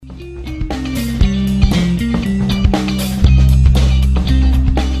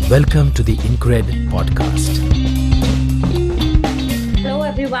Welcome to the Incred podcast. Hello,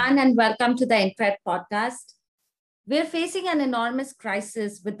 everyone, and welcome to the Incred podcast. We're facing an enormous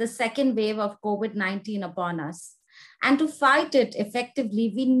crisis with the second wave of COVID-19 upon us. And to fight it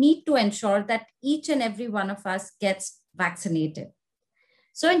effectively, we need to ensure that each and every one of us gets vaccinated.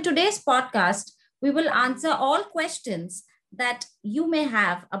 So, in today's podcast, we will answer all questions that you may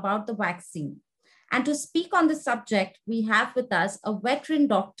have about the vaccine. And to speak on the subject, we have with us a veteran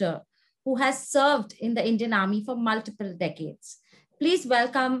doctor who has served in the Indian Army for multiple decades. Please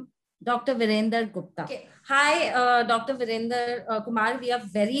welcome Dr. Virendar Gupta. Okay. Hi, Dr. Virendar Kumar. We are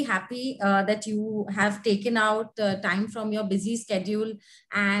very happy that you have taken out time from your busy schedule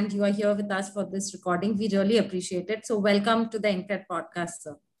and you are here with us for this recording. We really appreciate it. So welcome to the Incred podcast,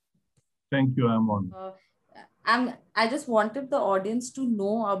 sir. Thank you, I'm on. I just wanted the audience to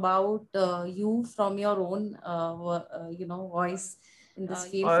know about you from your own, voice in this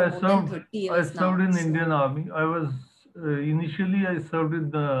field for more than 30 years now. I served in Indian Army. I was initially I served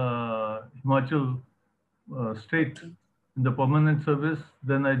in the Himachal state in the permanent service.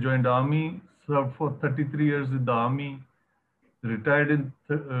 Then I joined Army, served for 33 years in the Army, retired in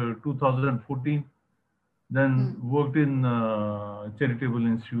 2014. Then worked in charitable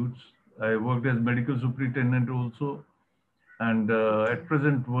institutes. I worked as medical superintendent also, and at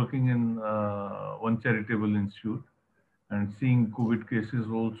present working in one charitable institute and seeing COVID cases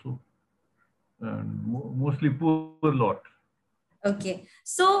also, and mostly poor lot. Okay,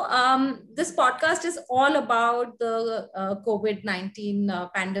 so this podcast is all about the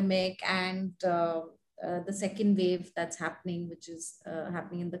COVID-19 pandemic and the second wave that's happening, which is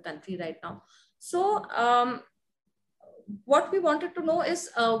happening in the country right now. So what we wanted to know is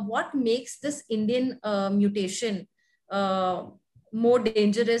what makes this Indian mutation more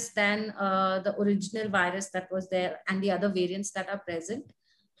dangerous than the original virus that was there and the other variants that are present.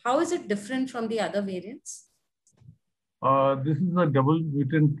 How is it different from the other variants? This is a double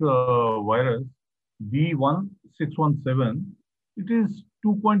mutant virus, B1617. It is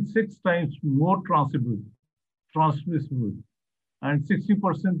 2.6 times more transmissible, and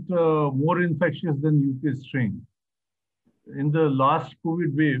 60% more infectious than UK strain. In the last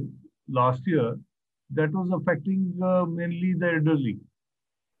COVID wave last year, that was affecting mainly the elderly.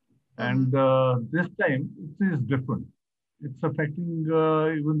 And this time it is different. It's affecting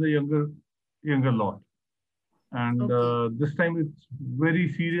even the younger lot. And this time it's very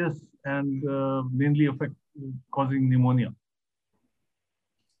serious and mainly causing pneumonia.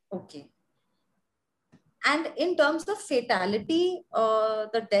 Okay. And in terms of fatality,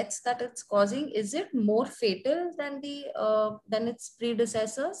 the deaths that it's causing, is it more fatal than its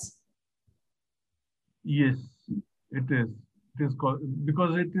predecessors? Yes, it is.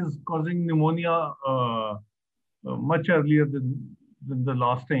 Because it is causing pneumonia much earlier than the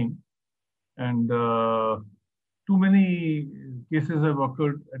last time, and too many cases have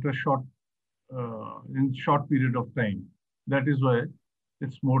occurred at a short period of time. That is why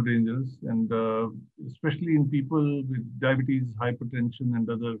it's more dangerous, and especially in people with diabetes, hypertension, and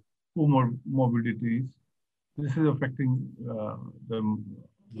other comorbidities, this is affecting them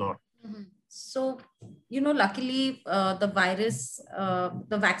a lot. So, luckily, the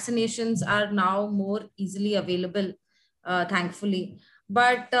vaccinations are now more easily available, thankfully.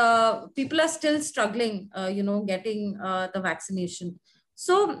 But people are still struggling, getting the vaccination.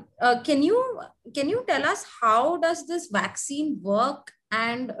 So, can you tell us how does this vaccine work,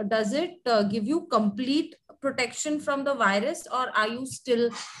 and does it give you complete protection from the virus, or are you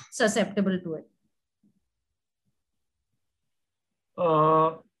still susceptible to it?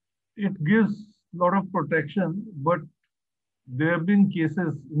 It gives a lot of protection, but there have been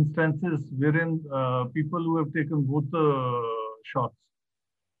instances wherein people who have taken both the shots,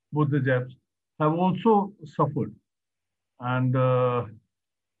 both the jabs, have also suffered. And the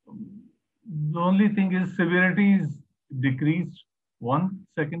only thing is severity is decreased. One.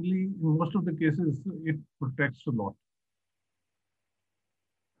 Secondly, in most of the cases, it protects a lot.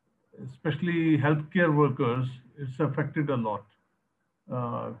 Especially healthcare workers, it's affected a lot,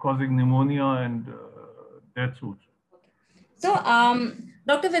 causing pneumonia and deaths also. So,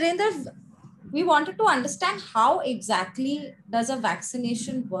 Dr. Virendra, we wanted to understand how exactly does a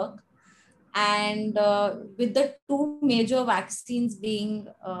vaccination work, and with the two major vaccines being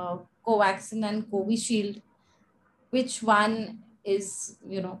Covaxin and Covishield, which one is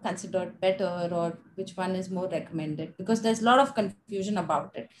considered better, or which one is more recommended? Because there's a lot of confusion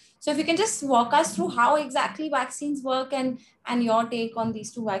about it. So if you can just walk us through how exactly vaccines work and your take on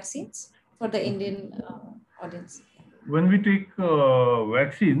these two vaccines for the Indian audience. When we take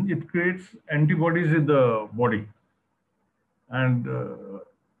vaccine, it creates antibodies in the body, and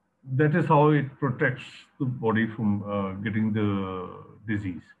that is how it protects the body from getting the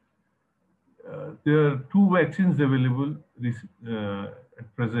disease. There are two vaccines available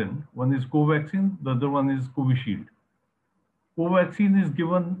at present. One is Covaxin, the other one is Covishield. Covaxin is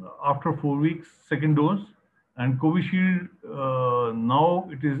given after 4 weeks, second dose, and Covishield now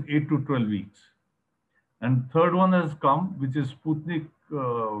it is 8 to 12 weeks. And third one has come, which is Sputnik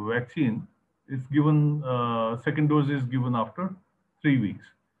vaccine. It's given, second dose is given after 3 weeks.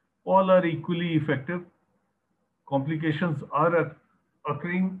 All are equally effective. Complications are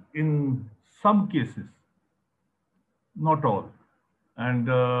occurring in some cases, not all. And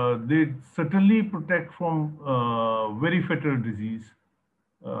they certainly protect from very fatal disease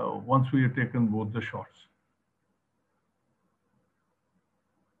once we have taken both the shots.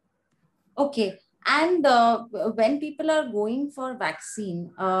 Okay. And when people are going for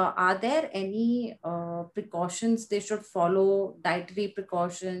vaccine, are there any precautions they should follow, dietary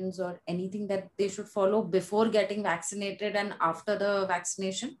precautions or anything that they should follow before getting vaccinated and after the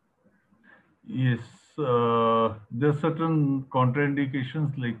vaccination? Yes, there are certain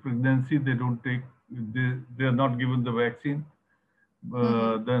contraindications like pregnancy, they don't take, they are not given the vaccine.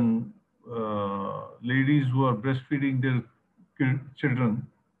 Then ladies who are breastfeeding their children,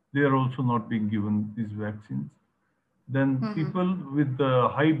 they are also not being given these vaccines. Then people with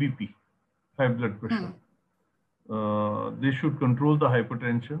high BP, high blood pressure, they should control the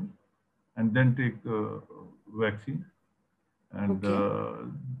hypertension and then take the vaccine. And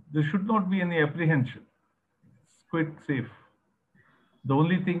there should not be any apprehension. It's quite safe. The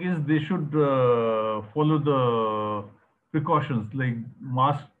only thing is they should follow the precautions like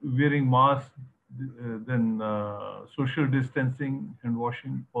mask, wearing mask, then social distancing, hand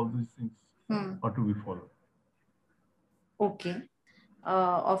washing, all these things are to be followed. Okay.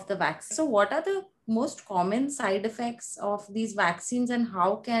 Of the vaccine. So what are the most common side effects of these vaccines and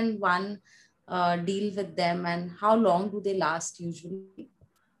how can one deal with them and how long do they last usually?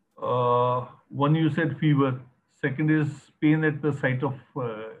 One, you said fever. Second is pain at the site of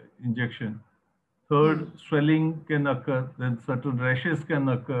injection. Third, swelling can occur. Then certain rashes can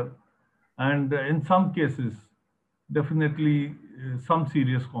occur. And in some cases, definitely some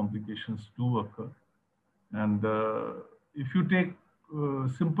serious complications do occur. And if you take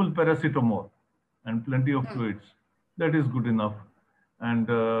simple paracetamol and plenty of fluids, that is good enough. And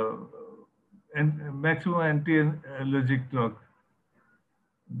maximum anti-allergic drug,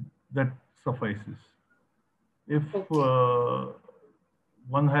 that suffices. If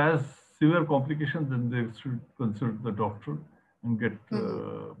one has severe complications, then they should consult the doctor and get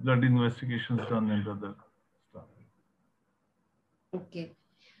blood investigations done and other stuff. Okay.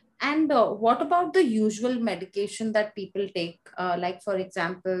 And what about the usual medication that people take, like for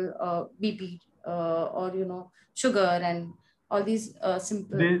example, BP or sugar and all these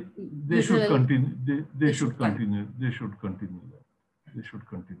simple. They should continue. They should continue. They should continue that. They should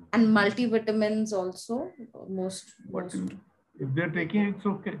continue. And multivitamins also most. If they're taking it, it's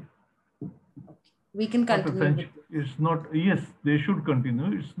okay. We can continue. It's not. Yes, they should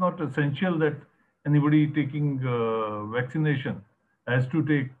continue. It's not essential that anybody taking vaccination has to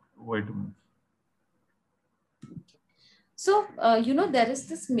take vitamins. So, there is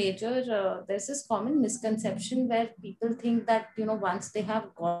this there's this common misconception where people think that, once they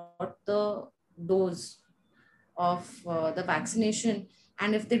have got the dose of the vaccination,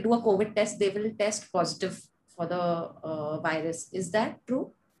 and if they do a COVID test, they will test positive for the virus. Is that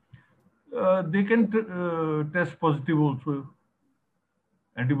true? They can test positive also.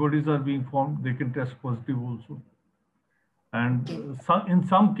 Antibodies are being formed. They can test positive also. And in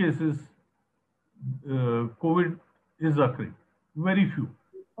some cases, COVID is occurring. Very few.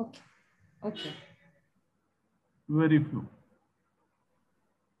 Okay. Very few.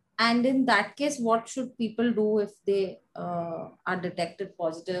 And in that case, what should people do if they are detected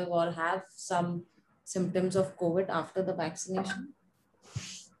positive or have some symptoms of COVID after the vaccination?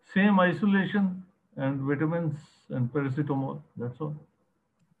 Same isolation and vitamins and paracetamol. That's all.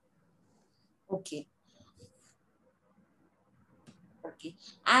 Okay.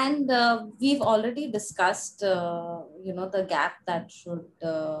 And we've already discussed, the gap that should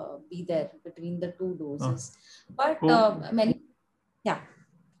be there between the two doses. But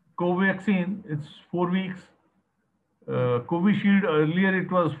Covaxin, it's 4 weeks. Covishield, earlier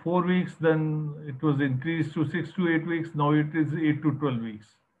it was 4 weeks, then it was increased to 6 to 8 weeks. Now it is 8 to 12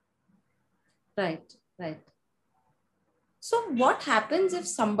 weeks. Right. So what happens if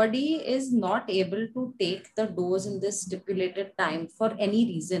somebody is not able to take the dose in this stipulated time for any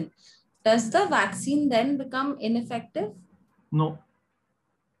reason? Does the vaccine then become ineffective? No.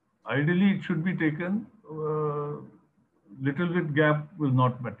 Ideally, it should be taken little bit gap will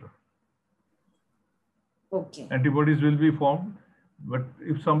not matter. Okay. Antibodies will be formed, but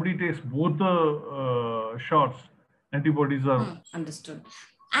if somebody takes both the shots, antibodies are. Understood.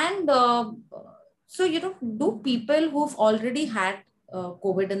 And so, do people who've already had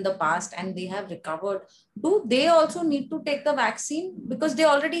COVID in the past and they have recovered, do they also need to take the vaccine because they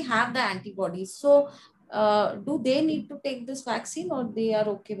already have the antibodies? So, do they need to take this vaccine or they are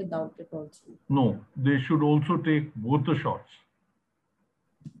okay without it also? No, they should also take both the shots.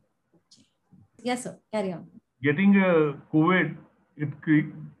 Yes, sir. Carry on. Getting a COVID,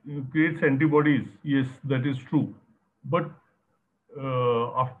 creates antibodies. Yes, that is true. But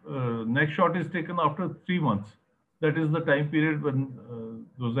next shot is taken after 3 months. That is the time period when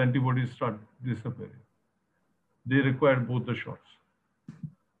those antibodies start disappearing. They require both the shots.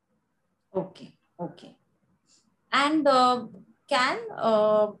 Okay. Okay. And can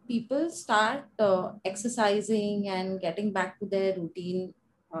people start exercising and getting back to their routine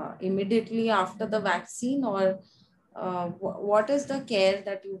immediately after the vaccine, or what is the care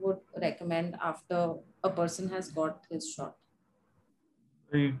that you would recommend after a person has got his shot?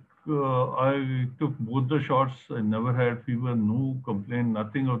 Like, I took both the shots. I never had fever, no complaint,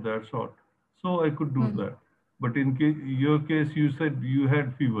 nothing of that sort. So I could do that. But in your case, you said you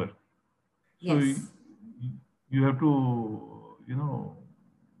had fever. So Yes. you have to,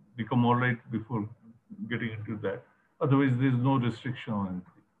 become all right before getting into that. Otherwise, there's no restriction on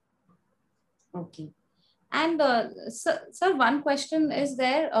anything. Okay. And sir, one question is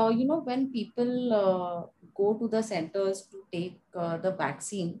there, when people go to the centers to take the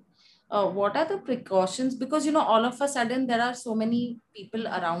vaccine, what are the precautions? Because, all of a sudden there are so many people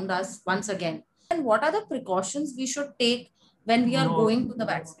around us once again. And what are the precautions we should take when we are No, going to the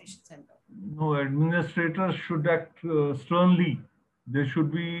vaccination center? no, administrators should act sternly. There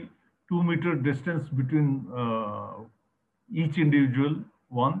should be 2 meter distance between each individual.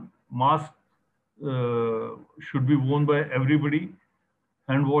 One, mask should be worn by everybody.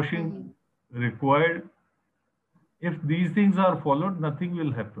 Hand washing required. If these things are followed, nothing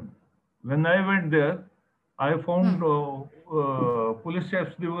will happen. When I went there, I found police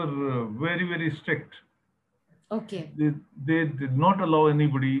chefs, they were very, very strict. Okay. They did not allow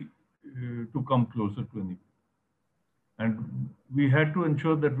anybody to come closer to anybody. And we had to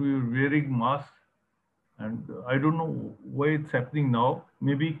ensure that we were wearing masks. And I don't know why it's happening now.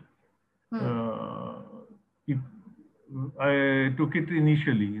 Maybe uh, it, I took it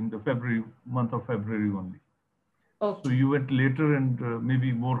initially in the month of February only. Okay. So you went later and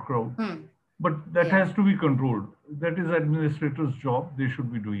maybe more crowd. But that has to be controlled. That is administrator's job. They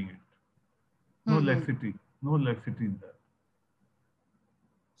should be doing it. No laxity. No laxity in that.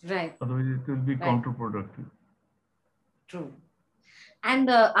 Right. Otherwise, it will be counterproductive. True. And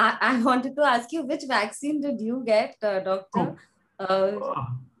I wanted to ask you, which vaccine did you get, doctor?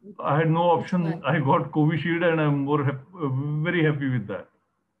 I had no option. I got Covishield and I'm very happy with that.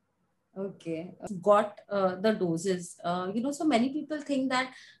 Okay. Got the doses. So many people think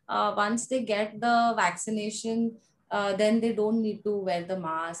that once they get the vaccination, then they don't need to wear the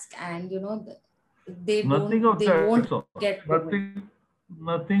mask, and they Nothing don't, of they that won't sort. get COVID.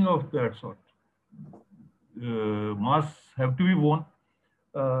 Nothing of that sort. Masks have to be worn.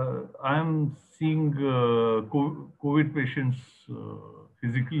 I am seeing COVID patients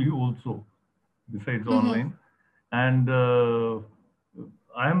physically also, besides online, and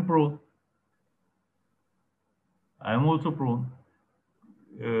I am prone. I am also prone.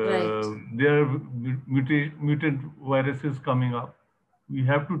 Right. There are mutant viruses coming up. We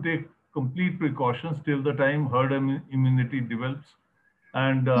have to take complete precautions till the time herd immunity develops.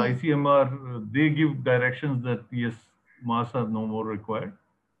 And ICMR, they give directions that yes, masks are no more required.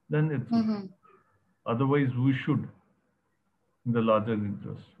 Then it's okay. Otherwise, we should, in the larger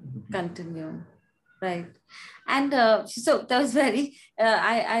interest. Continue. Right. And so that was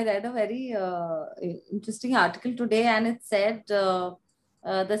I read a very interesting article today, and it said the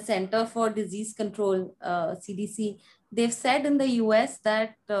Center for Disease Control, CDC, they've said in the US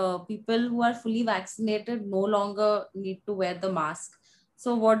that people who are fully vaccinated no longer need to wear the mask.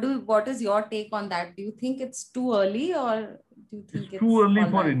 So what is your take on that? Do you think it's too early, or do you think It's too early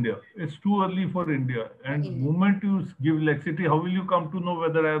all for right? India. It's too early for India. And the moment you give laxity, how will you come to know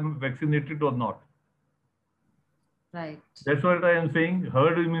whether I am vaccinated or not? Right. That's what I am saying.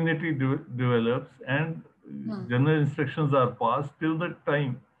 Herd immunity develops and general instructions are passed. Till that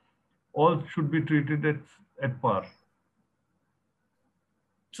time, all should be treated at par.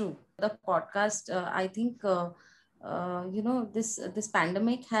 True. The podcast, I think, this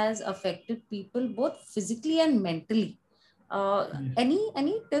pandemic has affected people both physically and mentally.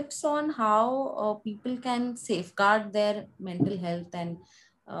 Any tips on how people can safeguard their mental health and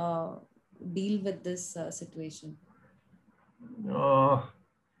deal with this situation? Uh,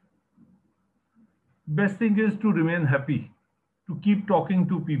 Best thing is to remain happy, to keep talking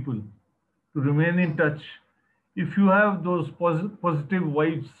to people, to remain in touch. If you have those positive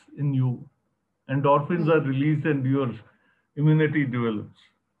vibes in you, endorphins are released and your immunity develops.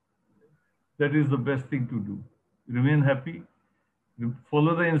 That is the best thing to do. Remain happy,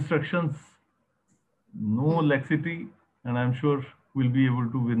 follow the instructions, no laxity, and I'm sure we'll be able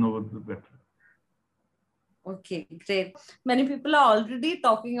to win over the better. Okay, great. Many people are already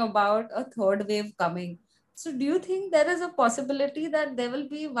talking about a third wave coming. So do you think there is a possibility that there will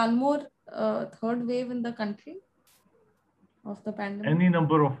be one more third wave in the country of the pandemic? Any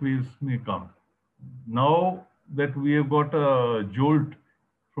number of ways may come. Now that we have got a jolt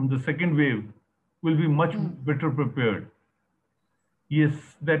from the second wave, we'll be much better prepared. Yes,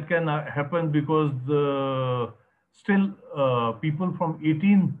 that can happen because still people from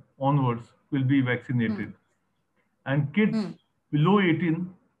 18 onwards will be vaccinated. And kids below 18,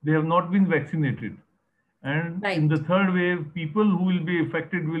 they have not been vaccinated. And in the third wave, people who will be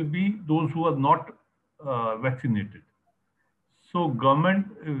affected will be those who are not vaccinated. So government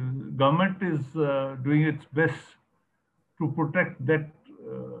is doing its best to protect that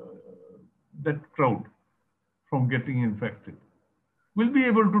crowd from getting infected. We'll be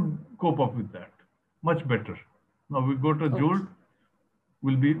able to cope up with that much better. Now we got a jolt,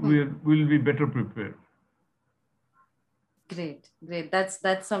 we'll be better prepared. Great.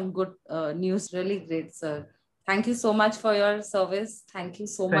 That's some good news. Really great, sir. Thank you so much for your service. Thank you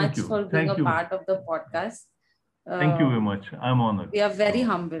so much for being a part of the podcast. Thank you very much. I'm honored. We are very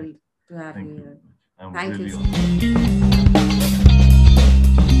humbled to have you here. I'm Thank really you. honored.